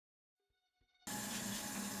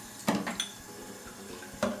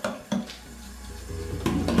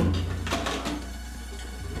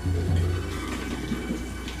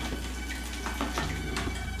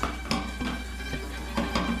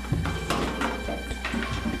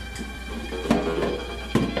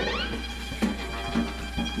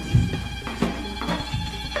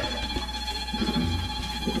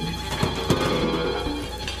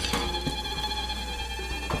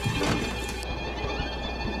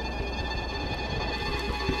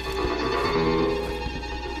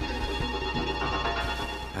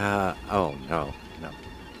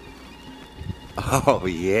Oh,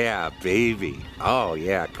 yeah, baby. Oh,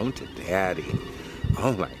 yeah, come to daddy.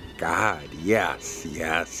 Oh, my God, yes,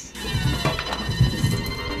 yes.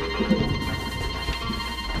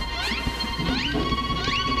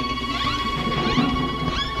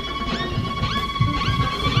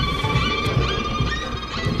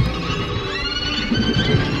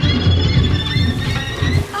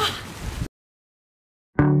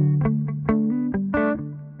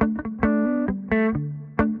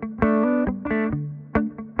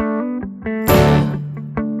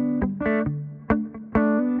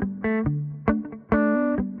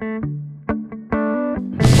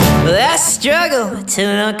 I struggle to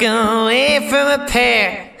look away from a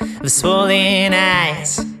pair of swollen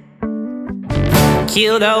eyes.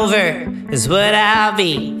 Keeled over is what I'll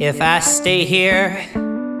be if I stay here.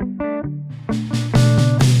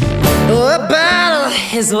 A bottle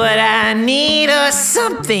is what I need, or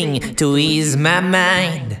something to ease my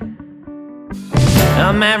mind.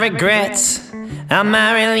 All my regrets, all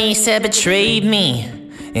my release have betrayed me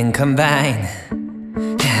and combined.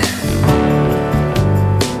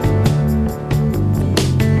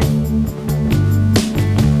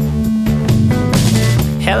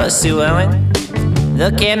 Hello, Sue Ellen.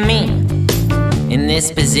 Look at me. In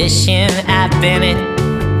this position I've been in.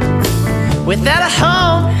 Without a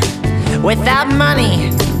home, without money,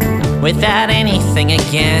 without anything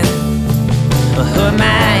again. Well, who am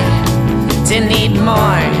I to need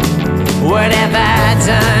more? What have I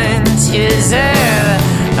done to deserve?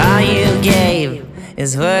 All you gave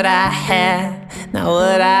is what I had. Now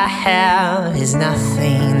what I have is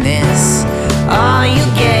nothingness. All you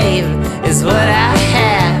gave is what I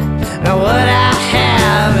have. Now what I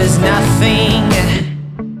have is nothing.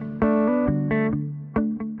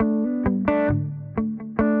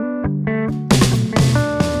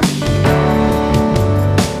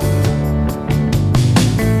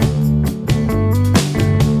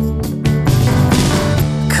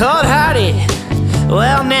 Cold-hearted,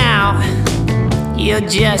 well now, you're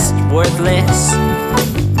just worthless.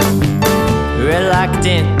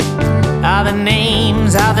 Reluctant, all the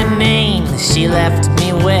names she left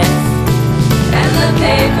me with. And the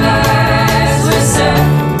papers were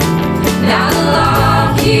served. Now the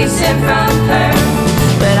law keeps it from her.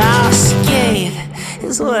 But all she gave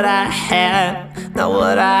is what I have. Now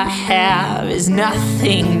what I have is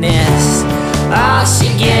nothingness. All she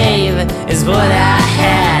gave is what I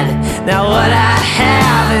had. Now what I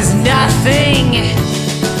have is nothing.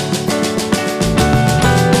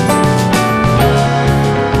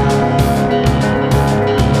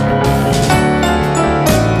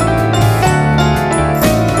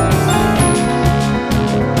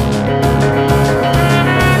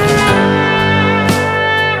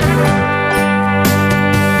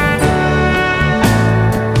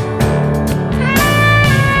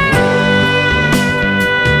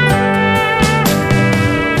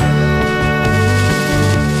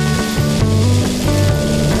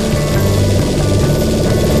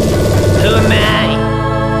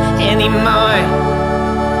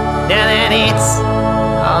 Now that it's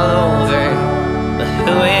all over, but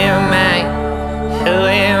who am I? Who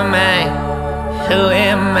am I? Who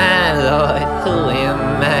am I, Lord? Who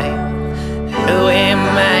am I?